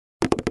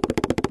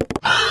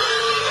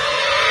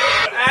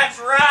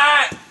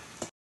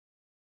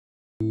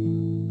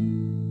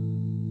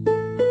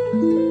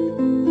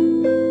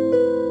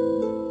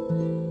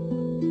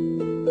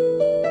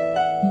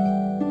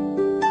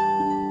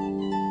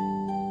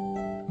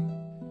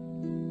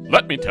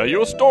Let me tell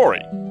you a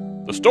story.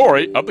 The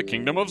story of the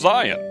kingdom of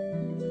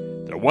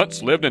Zion. There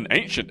once lived an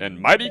ancient and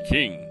mighty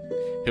king.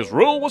 His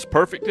rule was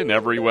perfect in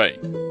every way.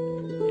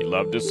 He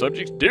loved his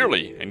subjects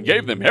dearly and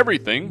gave them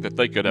everything that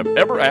they could have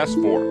ever asked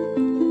for.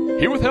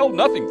 He withheld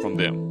nothing from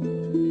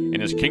them. In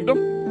his kingdom,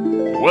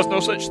 there was no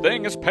such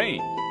thing as pain,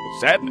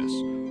 sadness,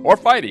 or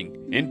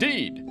fighting.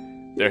 Indeed,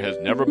 there has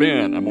never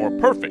been a more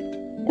perfect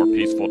or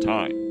peaceful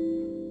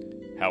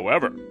time.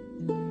 However,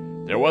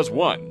 there was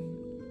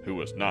one who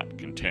was not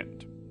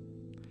content.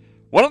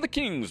 One of the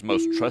king's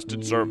most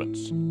trusted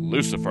servants,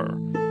 Lucifer,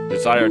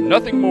 desired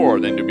nothing more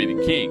than to be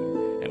the king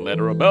and led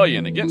a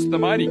rebellion against the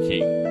mighty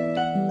king.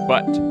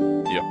 But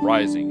the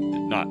uprising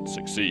did not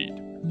succeed.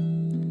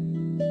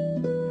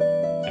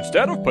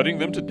 Instead of putting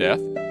them to death,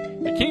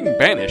 the king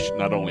banished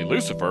not only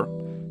Lucifer,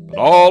 but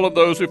all of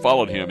those who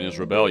followed him in his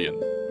rebellion.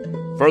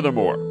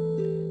 Furthermore,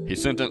 he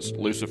sentenced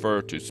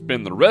Lucifer to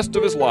spend the rest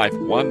of his life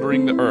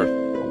wandering the earth,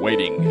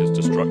 awaiting his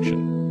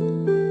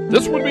destruction.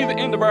 This would be the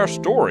end of our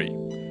story,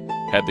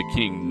 had the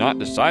king not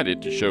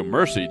decided to show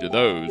mercy to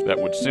those that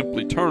would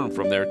simply turn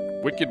from their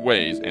wicked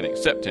ways and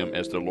accept him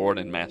as their Lord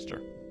and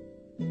Master.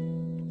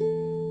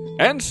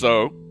 And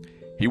so,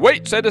 he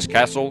waits at his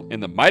castle in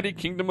the mighty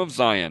kingdom of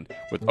Zion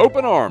with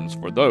open arms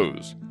for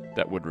those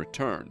that would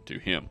return to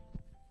him.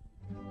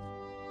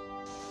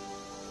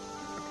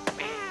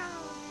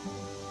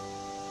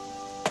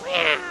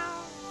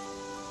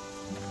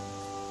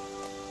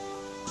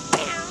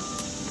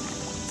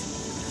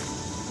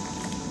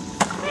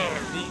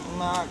 Beat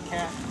my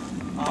cat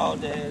all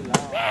day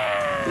long.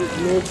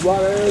 Sniff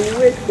water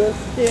with the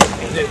stick.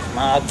 And it's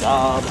my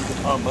job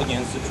up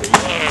against the tree.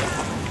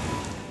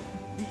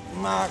 Beat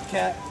my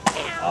cat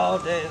all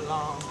day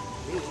long.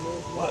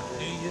 What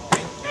do you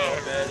think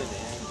you're better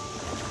than?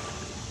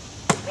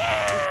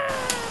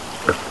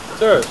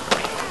 Sirs,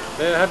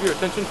 may I have your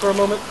attention for a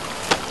moment?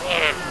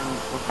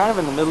 We're kind of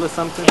in the middle of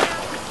something.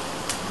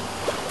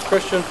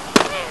 Christian,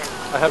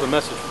 I have a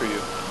message for you.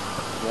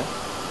 Yeah?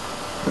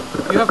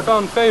 You have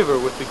found favor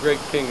with the great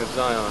king of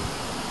Zion,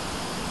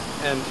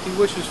 and he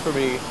wishes for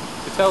me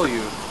to tell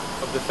you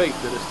of the fate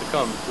that is to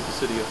come to the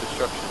city of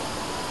destruction.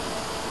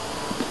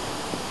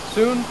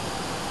 Soon,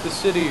 the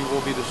city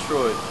will be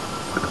destroyed,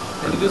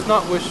 and he does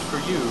not wish for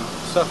you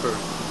to suffer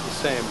the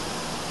same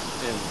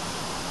end.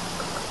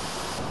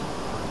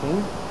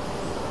 King?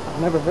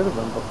 I've never heard of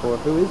him before.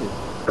 Who is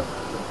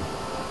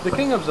he? The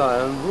king of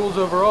Zion rules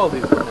over all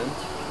these lands.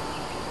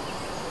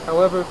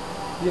 However,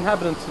 the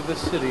inhabitants of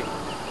this city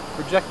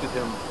rejected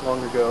him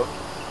long ago,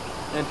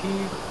 and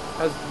he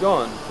has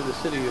gone to the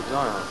city of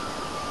Zion,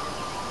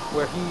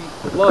 where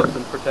he loves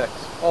and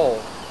protects all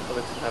of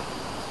its inhabitants.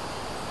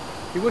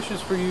 He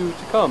wishes for you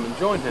to come and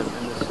join him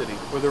in this city,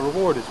 where the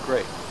reward is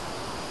great.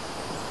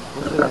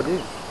 What should I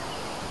do?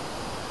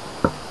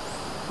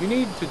 You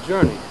need to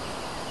journey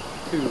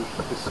to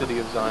the city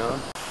of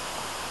Zion.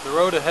 The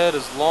road ahead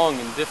is long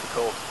and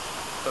difficult,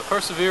 but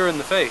persevere in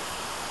the faith,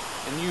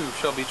 and you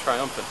shall be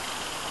triumphant.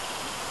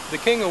 The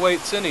king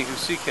awaits any who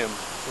seek him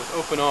with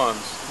open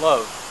arms,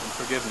 love, and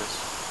forgiveness.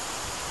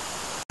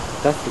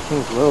 If that's the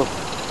king's will,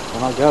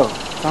 then I'll go.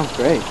 Sounds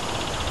great.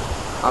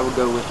 I will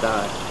go with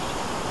thy.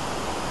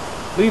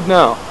 Leave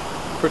now,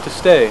 for to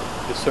stay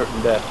is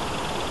certain death.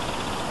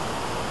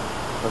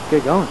 Let's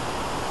get going.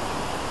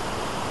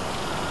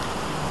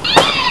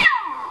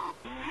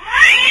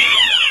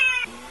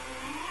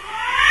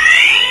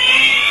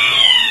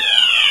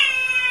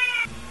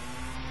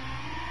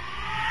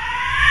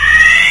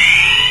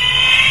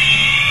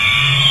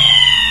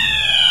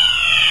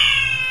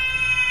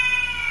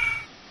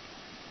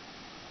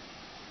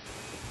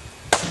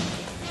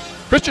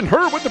 Christian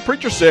heard what the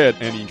preacher said,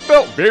 and he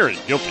felt very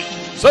guilty.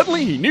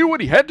 Suddenly, he knew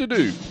what he had to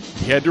do.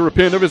 He had to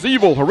repent of his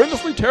evil,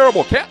 horrendously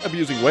terrible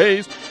cat-abusing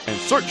ways and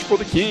search for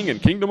the king and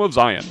kingdom of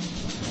Zion.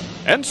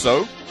 And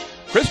so,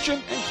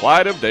 Christian and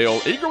Clyde of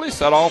Dale eagerly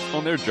set off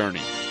on their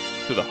journey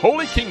to the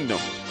Holy Kingdom,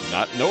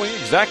 not knowing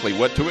exactly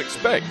what to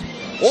expect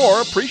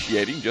or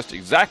appreciating just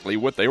exactly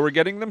what they were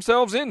getting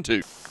themselves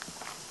into.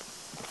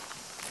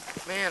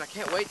 Man, I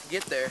can't wait to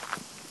get there.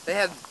 They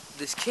have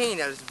this king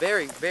that is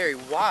very, very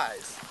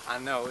wise. I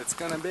know, it's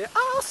gonna be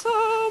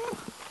awesome!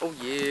 Oh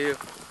yeah.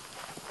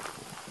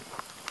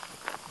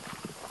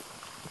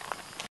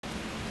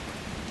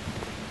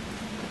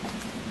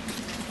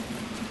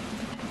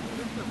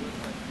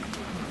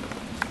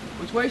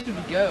 Which way should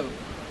we go?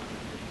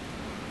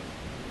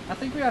 I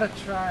think we ought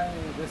to try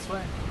this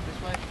way.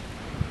 This way?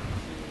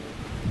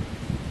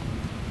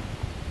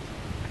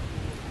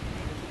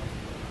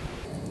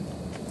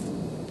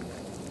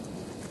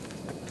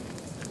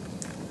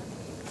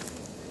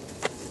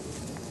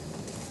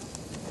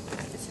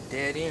 It's a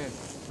dead end.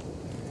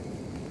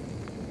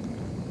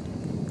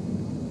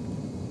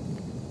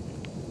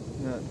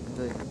 No,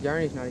 the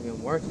journey's not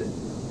even worth it.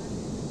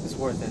 It's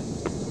worth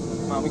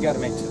it. Come on, we gotta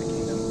make it to the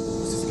kingdom.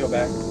 Let's just go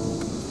back.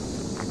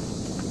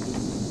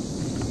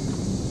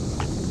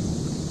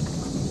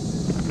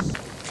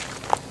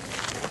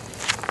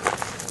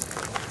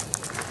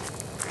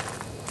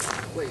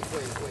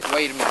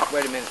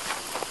 Wait a minute.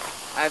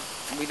 I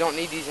We don't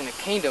need these in the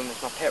kingdom.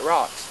 It's my pet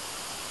rocks.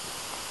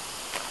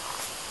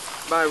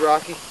 Bye,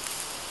 Rocky.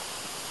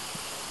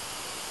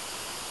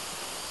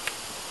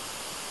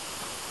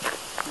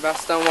 By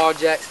Stonewall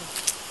Jackson.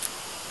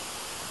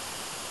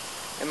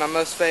 And my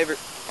most favorite,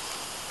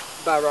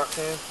 by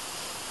Roxanne.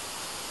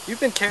 You've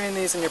been carrying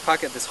these in your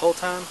pocket this whole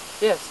time?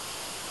 Yes.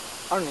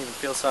 I don't even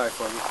feel sorry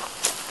for you.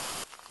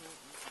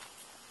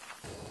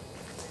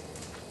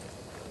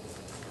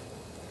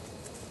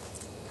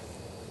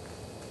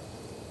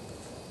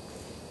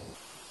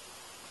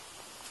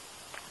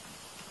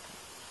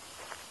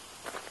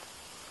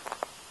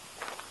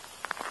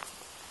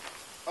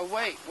 Oh,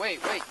 wait.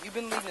 You've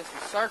been leading us in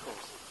circles.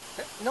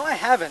 No, I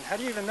haven't. How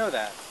do you even know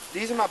that?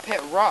 These are my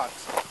pet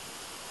rocks. I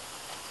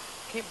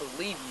can't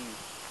believe you.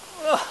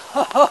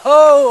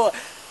 Oh,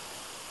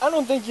 I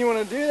don't think you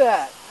want to do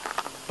that,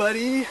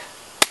 buddy.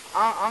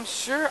 I'm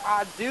sure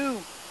I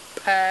do,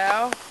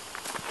 pal.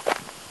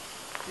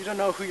 You don't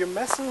know who you're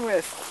messing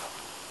with,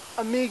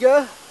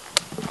 amiga.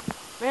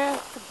 Man,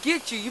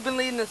 forget you. You've been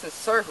leading us in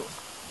circles.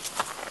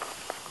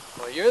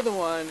 Well, you're the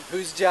one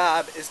whose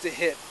job is to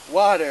hit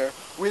water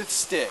with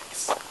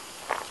sticks.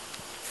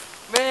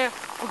 Man,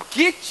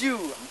 forget you.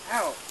 I'm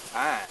out.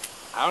 Fine.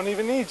 I don't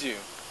even need you.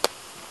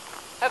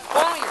 Have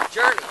fun on your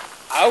journey.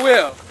 I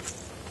will.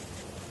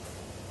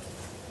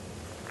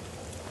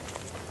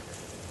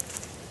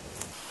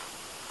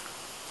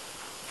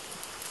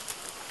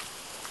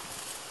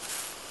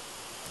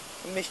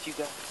 I missed you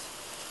guys.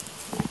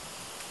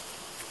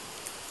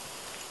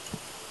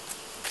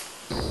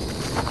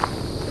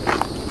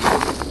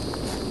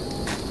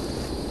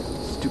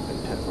 Stupid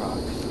pet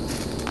rocks.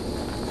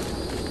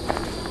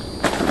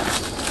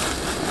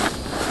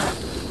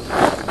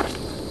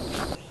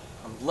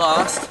 I'm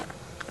lost.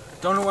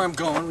 Don't know where I'm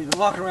going. We've been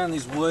walking around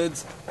these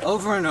woods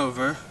over and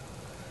over.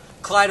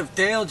 Clyde of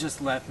Dale just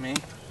left me.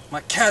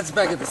 My cat's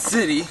back at the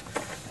city.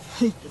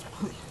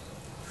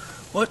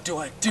 What do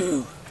I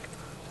do?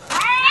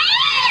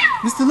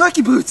 Mr.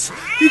 Lucky Boots!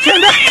 You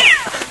came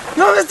back!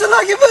 No, Mr.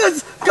 Lucky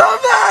Boots!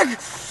 Come back!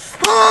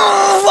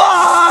 Oh,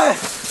 why?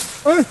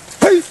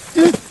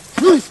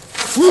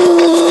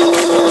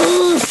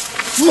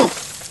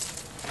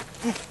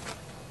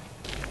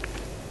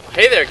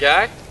 Hey there,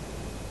 guy.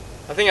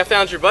 I think I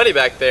found your buddy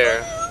back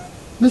there.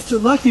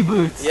 Mr. Lucky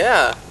Boots!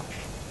 Yeah.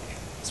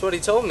 That's what he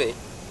told me.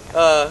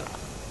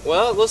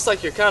 Well, it looks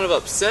like you're kind of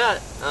upset.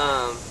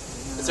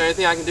 Is there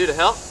anything I can do to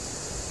help?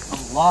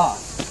 I'm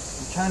lost.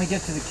 I'm trying to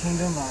get to the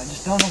kingdom. I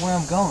just don't know where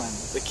I'm going.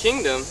 The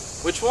kingdom?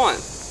 Which one?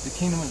 The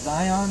kingdom of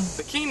Zion?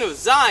 The kingdom of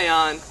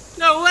Zion?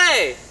 No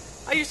way!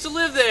 I used to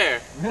live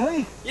there.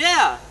 Really?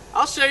 Yeah.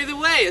 I'll show you the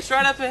way. It's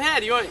right up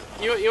ahead. You want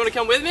to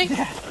come with me?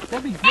 Yeah,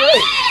 that'd be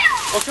great.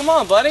 Well, come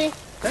on, buddy.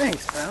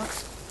 Thanks, pal.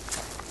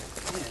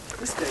 Man,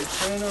 this day's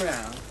turning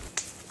around.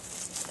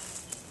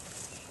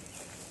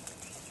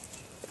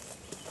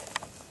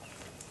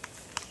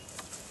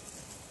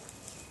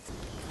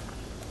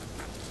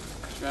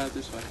 Right out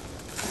this way.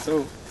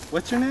 So,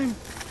 what's your name?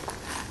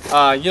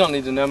 You don't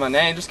need to know my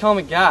name. Just call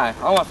me Guy.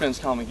 All my friends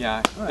call me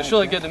Guy. All It's right,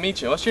 really Guy. good to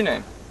meet you. What's your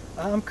name?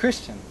 I'm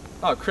Christian.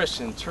 Oh,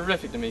 Christian.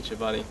 Terrific to meet you,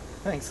 buddy.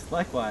 Thanks,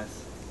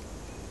 likewise.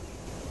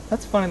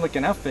 That's a funny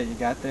looking outfit you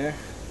got there.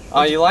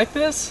 Oh, you like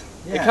this?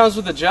 It Yeah. comes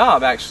with a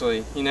job,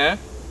 actually, you know?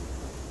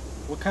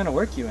 What kind of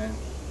work you in?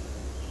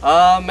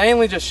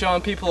 Mainly just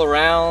showing people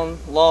around,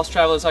 lost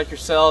travelers like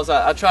yourselves.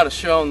 I try to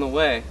show them the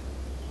way.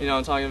 You know what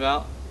I'm talking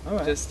about? All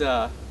right. Just,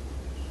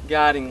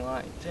 guiding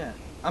light. Yeah.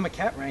 I'm a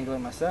cat wrangler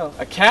myself.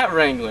 A cat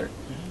wrangler?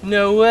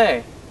 No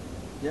way.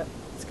 Yep.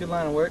 It's a good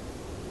line of work.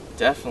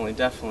 Definitely,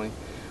 definitely.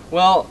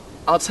 Well,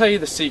 I'll tell you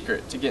the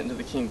secret to get into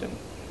the kingdom.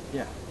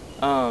 Yeah.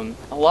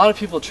 A lot of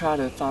people try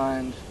to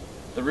find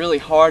the really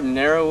hard and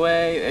narrow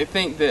way. They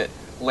think that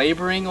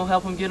laboring will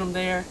help them get them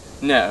there.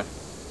 No.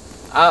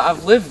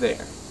 I've lived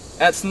there.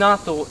 That's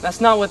not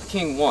what the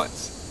king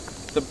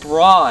wants. The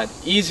broad,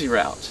 easy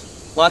route.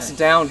 Lots of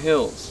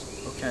downhills.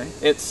 Okay.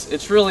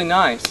 It's really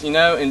nice, you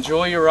know.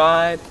 Enjoy your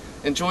ride,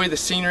 enjoy the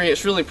scenery.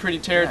 It's really pretty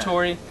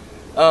territory.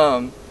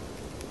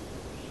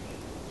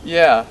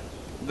 Yeah,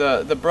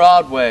 the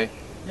Broadway.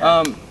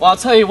 Yeah. Well, I'll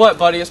tell you what,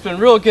 buddy. It's been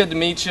real good to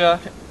meet you.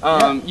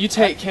 You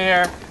take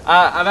care.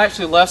 I've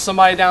actually left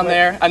somebody down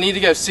there. I need to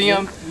go see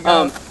him.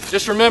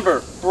 Just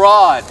remember,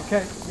 broad.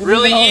 Okay. You're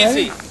Really leaving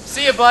already? easy.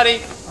 See you,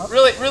 buddy.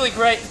 Really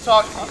great to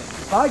talk to you.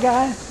 Bye,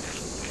 guy.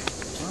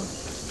 Well,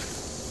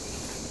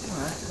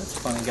 alright, that's a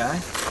funny guy.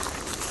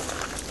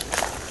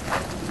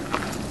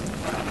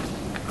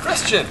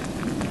 Christian.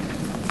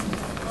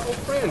 My old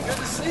friend, good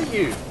to see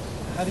you.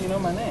 How do you know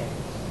my name?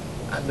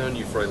 I've known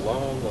you for a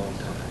long, long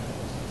time.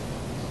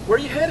 Where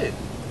are you headed?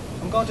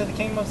 I'm going to the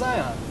kingdom of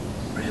Zion.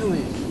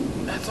 Really?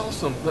 That's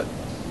awesome, but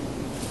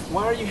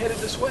why are you headed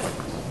this way?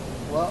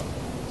 Well,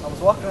 I was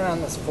walking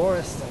around this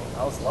forest and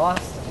I was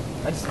lost.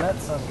 And I just met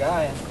some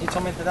guy and he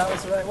told me that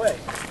was the right way.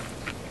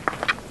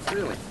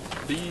 Really?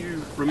 Do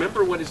you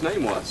remember what his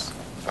name was?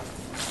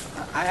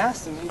 I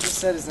asked him. He just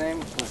said his name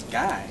was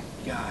Guy.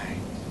 Guy.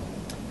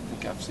 I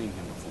think I've seen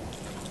him before.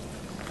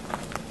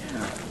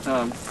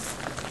 Yeah.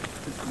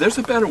 There's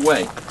a better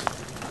way.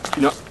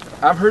 You know,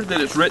 I've heard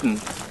that it's written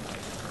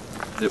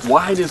that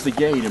wide is the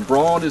gate and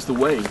broad is the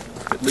way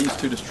that leads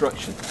to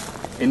destruction,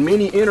 and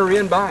many enter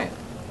in by it.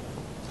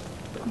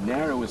 But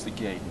narrow is the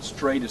gate and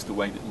straight is the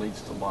way that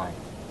leads to life,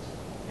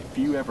 and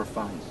few ever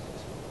find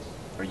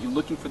it. Are you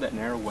looking for that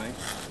narrow way?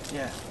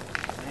 Yeah,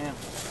 I am.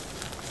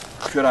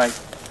 Could I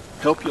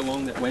help you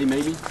along that way,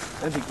 maybe?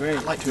 That'd be great.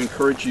 I'd like to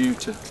encourage you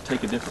to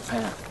take a different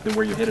path than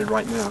where you're headed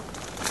right now.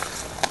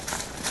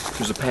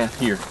 There's a path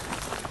here.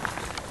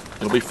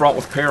 It'll be fraught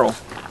with peril.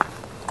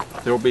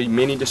 There will be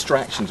many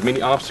distractions,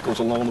 many obstacles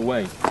along the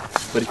way.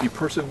 But if you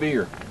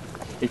persevere,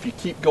 if you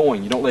keep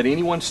going, you don't let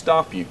anyone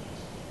stop you,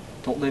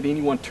 don't let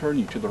anyone turn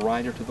you to the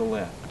right or to the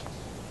left,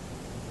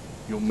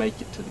 you'll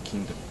make it to the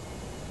kingdom.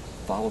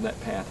 Follow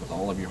that path with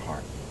all of your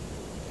heart.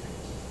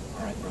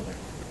 All right, brother.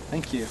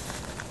 Thank you.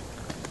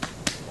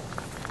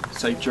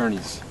 Safe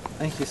journeys.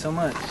 Thank you so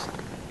much.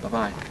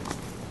 Bye-bye.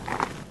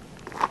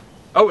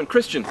 Oh, and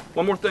Christian,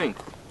 one more thing.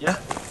 Yeah?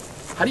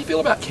 How do you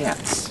feel about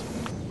cats?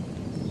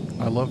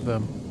 I love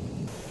them.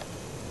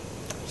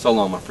 So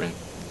long, my friend.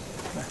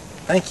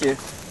 Thank you.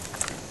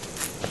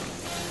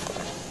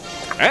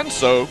 And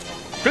so,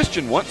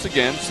 Christian once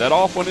again set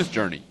off on his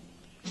journey.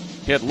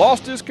 He had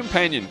lost his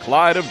companion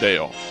Clyde of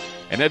Dale,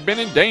 and had been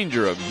in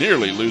danger of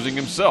nearly losing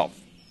himself.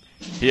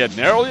 He had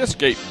narrowly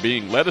escaped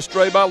being led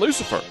astray by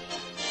Lucifer,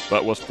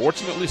 but was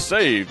fortunately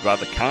saved by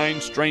the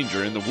kind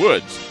stranger in the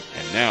woods,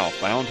 and now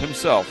found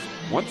himself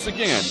once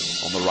again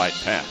on the right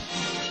path.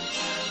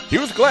 He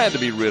was glad to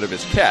be rid of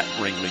his cat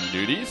wrangling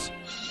duties,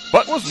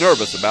 but was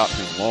nervous about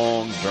his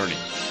long journey.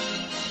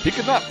 He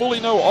could not fully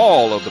know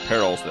all of the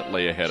perils that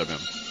lay ahead of him,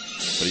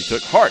 but he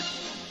took heart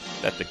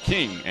that the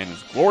king and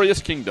his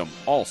glorious kingdom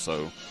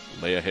also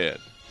lay ahead.